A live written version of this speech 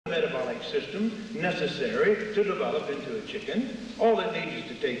metabolic system necessary to develop into a chicken. All it needs is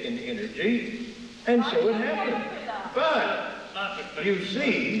to take in energy, and so it happens. But, you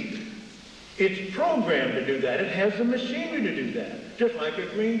see, it's programmed to do that. It has the machinery to do that, just like a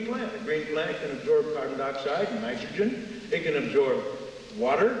green plant. A green plant can absorb carbon dioxide and nitrogen. It can absorb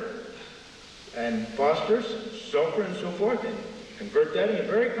water and phosphorus, sulfur, and so forth, and convert that into a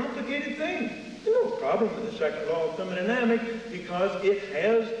very complicated thing. There's no problem with the second law of thermodynamics because it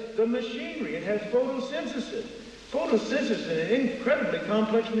has the machinery. It has photosynthesis. Photosynthesis is an incredibly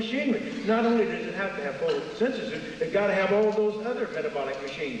complex machinery. Not only does it have to have photosynthesis, it's got to have all those other metabolic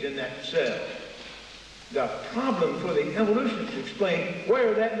machines in that cell. The problem for the evolutionists to explain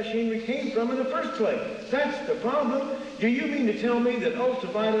where that machinery came from in the first place. That's the problem. Do you mean to tell me that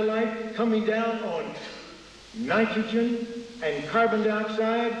ultraviolet light coming down on nitrogen and carbon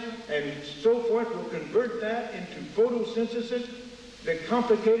dioxide and so forth will convert that into photosynthesis? The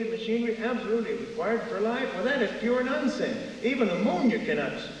complicated machinery absolutely required for life? Well, that is pure nonsense. Even ammonia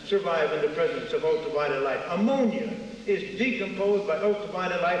cannot survive in the presence of ultraviolet light. Ammonia is decomposed by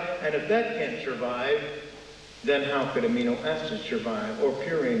ultraviolet light, and if that can't survive, then how could amino acids survive, or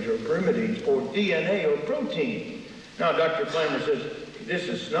purines, or pyrimidines, or DNA, or protein? Now, Dr. Plimer says this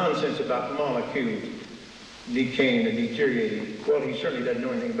is nonsense about molecules decaying and deteriorating. Well, he certainly doesn't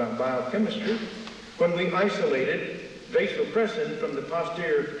know anything about biochemistry. When we isolated vasopressin from the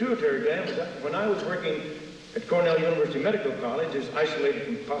posterior pituitary gland, when I was working at Cornell University Medical College, is isolated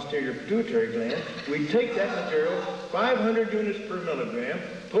from the posterior pituitary gland, we take that material, 500 units per milligram,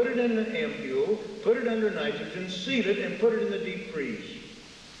 put it in an ampule, put it under nitrogen, seal it, and put it in the deep freeze.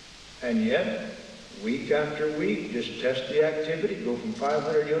 And yet, week after week, just test the activity, go from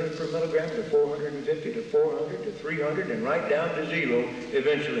 500 units per milligram to 450 to 400 to 300 and right down to zero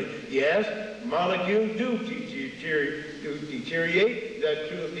eventually. Yes, molecules do deteriorate. That's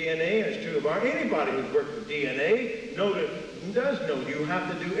true of DNA, and it's true of anybody who's worked with DNA does know you have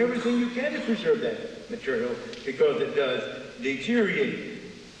to do everything you can to preserve that material because it does deteriorate.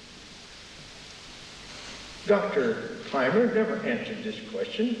 Dr. Plimer never answered this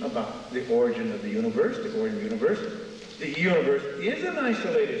question about the origin of the universe, the origin of the universe. The universe is an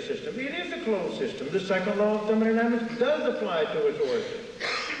isolated system. It is a closed system. The second law of thermodynamics does apply to its origin.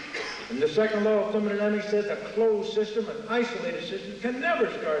 And the second law of thermodynamics says a closed system, an isolated system, can never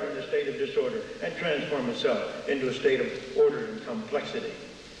start in a state of disorder and transform itself into a state of order and complexity.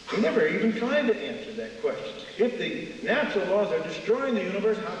 He never even tried to answer that question. If the natural laws are destroying the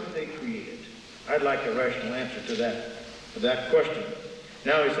universe, how can they create it? I'd like a rational answer to that question.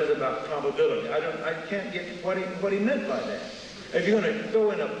 Now he says about probability. I can't get what he meant by that. If you're going to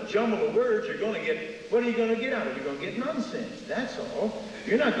go in a jumble of words, you're going to get, what are you going to get out of it? You're going to get nonsense. That's all.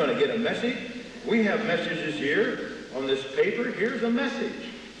 You're not going to get a message. We have messages here on this paper. Here's a message.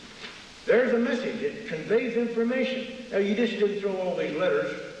 There's a message. It conveys information. Now, you just didn't throw all these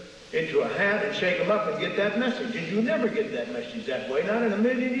letters into a hat and shake them up and get that message. And you never get that message that way. Not in a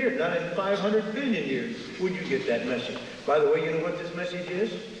million years. Not in 500 billion years would you get that message. By the way, you know what this message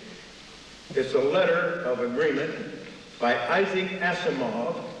is? It's a letter of agreement by Isaac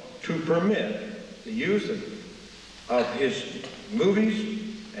Asimov to permit the use of his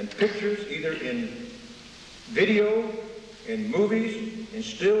movies and pictures, either in video, in movies, in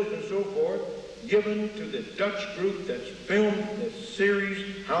stills and so forth, given to the Dutch group that's filmed the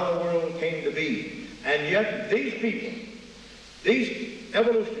series, How the World Came to Be. And yet these people, these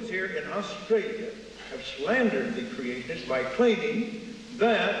evolutionists here in Australia, have slandered the creationists by claiming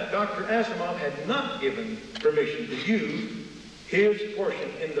that Dr. Asimov had not given permission to use his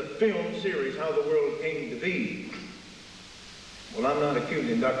portion in the film series, How the World Came to Be. Well, I'm not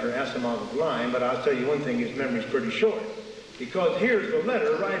accusing Dr. Asimov of lying, but I'll tell you one thing, his memory's pretty short. Because here's the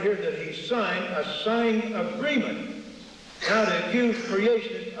letter right here that he signed, a signed agreement. Now to accuse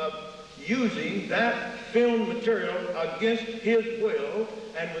creationists of using that film material against his will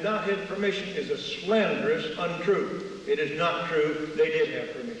and without his permission is a slanderous untruth. It is not true. They did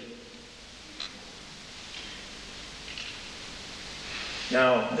have permission.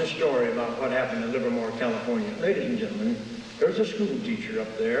 Now, this story about what happened in Livermore, California. Ladies and gentlemen, there's a school teacher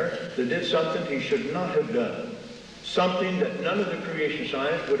up there that did something he should not have done. Something that none of the creation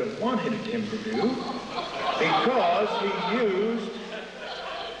scientists would have wanted him to do because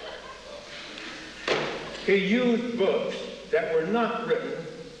he used books that were not written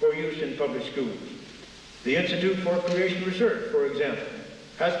for use in public schools. The Institute for Creation Research, for example,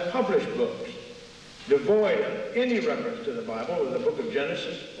 has published books devoid of any reference to the Bible or the book of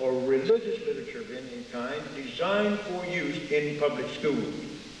Genesis or religious literature of any kind designed for use in public schools.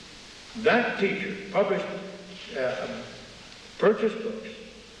 That teacher purchased books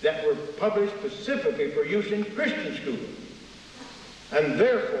that were published specifically for use in Christian schools. And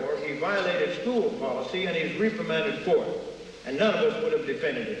therefore, he violated school policy and he's reprimanded for it. And none of us would have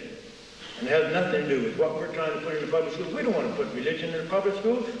defended it. And it has nothing to do with what we're trying to put in the public schools. We don't want to put religion in the public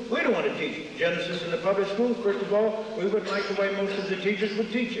schools. We don't want to teach Genesis in the public schools. First of all, we wouldn't like the way most of the teachers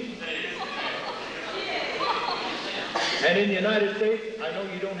would teach it. And in the United States, I know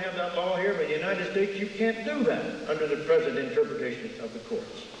you don't have that law here, but in the United States, you can't do that under the present interpretation of the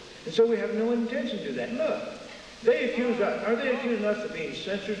courts. And so we have no intention to do that. Look, they accuse us. Are they accusing us of being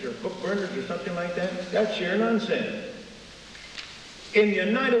censors or book burners or something like that? That's sheer nonsense. In the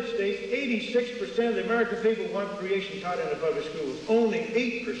United States, 86% of the American people want creation taught in the public schools. Only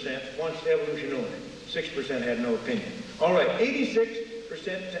 8% wants evolution only. 6% had no opinion. All right, 86%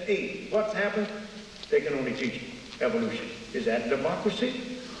 to 8. What's happened? They can only teach evolution. Is that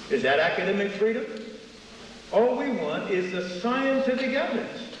democracy? Is that academic freedom? All we want is the scientific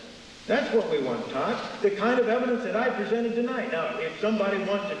evidence. That's what we want taught, the kind of evidence that I presented tonight. Now, if somebody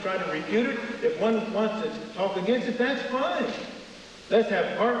wants to try to refute it, if one wants to talk against it, that's fine. Let's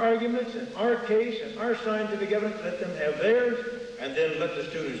have our arguments and our case and our scientific evidence, let them have theirs, and then let the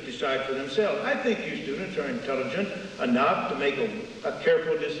students decide for themselves. I think you students are intelligent enough to make a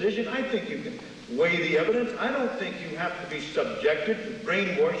careful decision. I think you can weigh the evidence. I don't think you have to be subjected to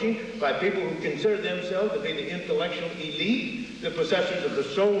brainwashing by people who consider themselves to be the intellectual elite, the possessors of the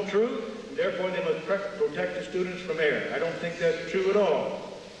sole truth, and therefore they must protect the students from error. I don't think that's true at all.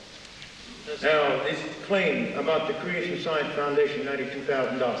 Now, this claim about the Creation Science Foundation,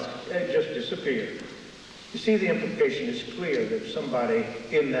 $92,000, it just disappeared. You see, the implication is clear that somebody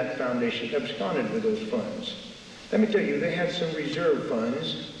in that foundation absconded with those funds. Let me tell you, they had some reserve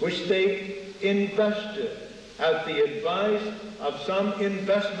funds which they invested at the advice of some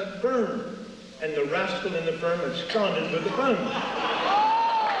investment firm, and the rascal in the firm absconded with the funds.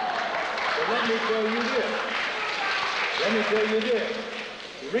 So let me tell you this. Let me tell you this.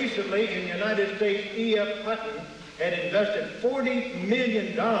 Recently, in the United States, E.F. Hutton had invested $40 million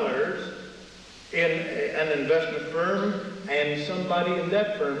in an investment firm, and somebody in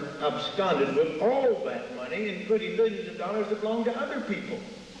that firm absconded with all that money, including millions of dollars that belonged to other people.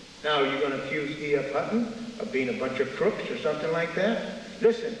 Now, are you going to accuse E.F. Hutton of being a bunch of crooks or something like that?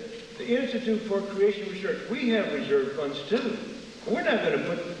 Listen, the Institute for Creation Research, we have reserve funds too. We're not going to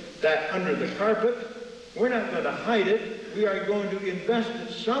put that under the carpet. We're not going to hide it. We are going to invest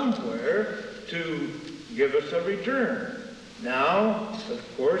it somewhere to give us a return. Now,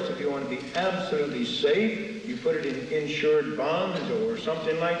 of course, if you want to be absolutely safe, you put it in insured bonds or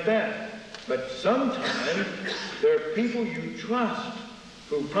something like that. But sometimes there are people you trust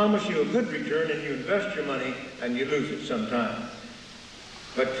who promise you a good return, and you invest your money and you lose it sometime.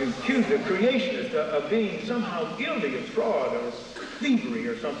 But to accuse the creationist of being somehow guilty of fraud or thievery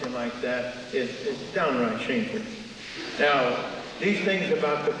or something like that is downright shameful. Now, these things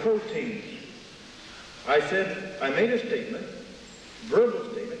about the proteins. I made a statement,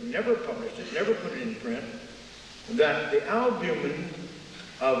 verbal statement, never published it, never put it in print, that the albumin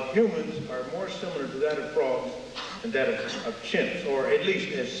of humans are more similar to that of frogs than that of chimps, or at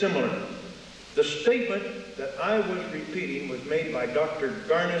least as similar. The statement that I was repeating was made by Dr.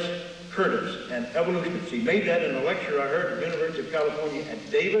 Garnis Curtis, an evolutionist. He made that in a lecture I heard at the University of California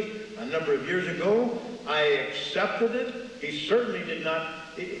at Davis a number of years ago. I accepted it. He certainly did not.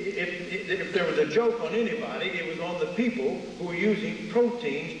 If there was a joke on anybody, it was on the people who were using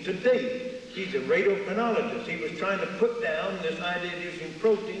proteins to date. He's a radiochronologist. He was trying to put down this idea of using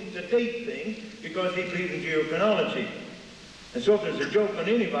proteins to date things because he believed in geochronology. And so if there's a joke on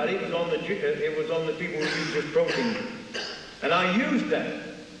anybody, it was on the people who used this protein. And I used that.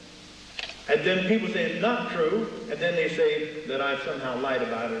 And then people say it's not true, and then they say that I've somehow lied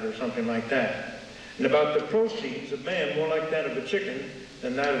about it or something like that. And about the proteins of man, more like that of a chicken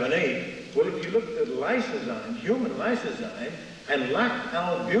than that of an ape. Well, if you look at the lysozyme, human lysozyme, and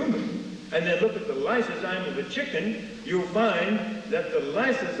lactalbumin, and then look at the lysozyme of a chicken, you'll find that the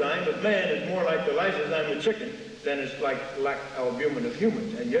lysozyme of man is more like the lysozyme of chicken than it's like lactalbumin of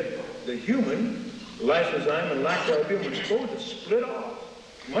humans. And yet the human lysozyme and lactalbumin is both split off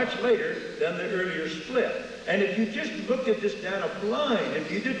much later than the earlier split. And if you just looked at this data blind,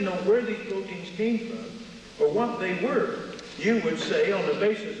 if you didn't know where these proteins came from or what they were, you would say on the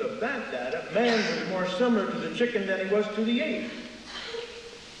basis of that data, man was more similar to the chicken than he was to the ape.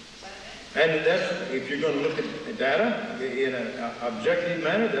 And that's, if you're going to look at the data in an objective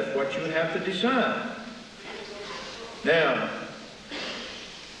manner, that's what you have to decide. Now,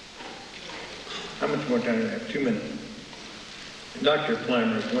 how much more time do I have? 2 minutes. Dr.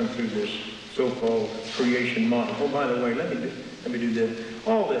 Plimer went through this so-called creation model. Oh, by the way, let me do this.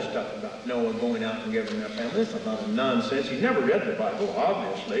 All this stuff about Noah going out and giving their family, this is a lot of nonsense. He never read the Bible,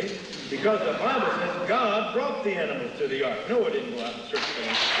 obviously, because the Bible says God brought the animals to the ark. Noah didn't go out and search for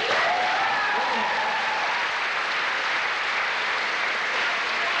them.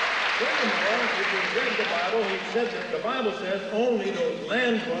 Furthermore, if you read the Bible, he said that the Bible says only those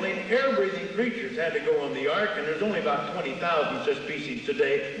land-dwelling, air-breathing creatures had to go on the ark, and there's only about 20,000 such species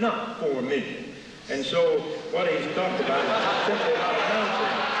today, not 4 million. And so what he's talked about is simply a lot of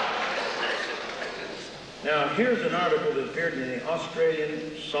nonsense. Now, here's an article that appeared in the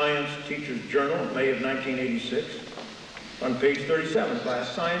Australian Science Teacher's Journal, May of 1986, on page 37, by a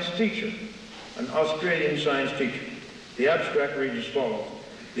science teacher, an Australian science teacher. The abstract reads as follows.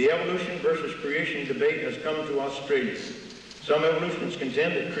 The evolution versus creation debate has come to Australia. Some evolutionists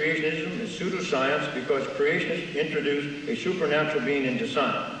contend that creationism is pseudoscience because creationists introduced a supernatural being into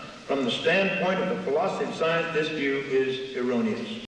science. From the standpoint of the philosophy of science, this view is erroneous.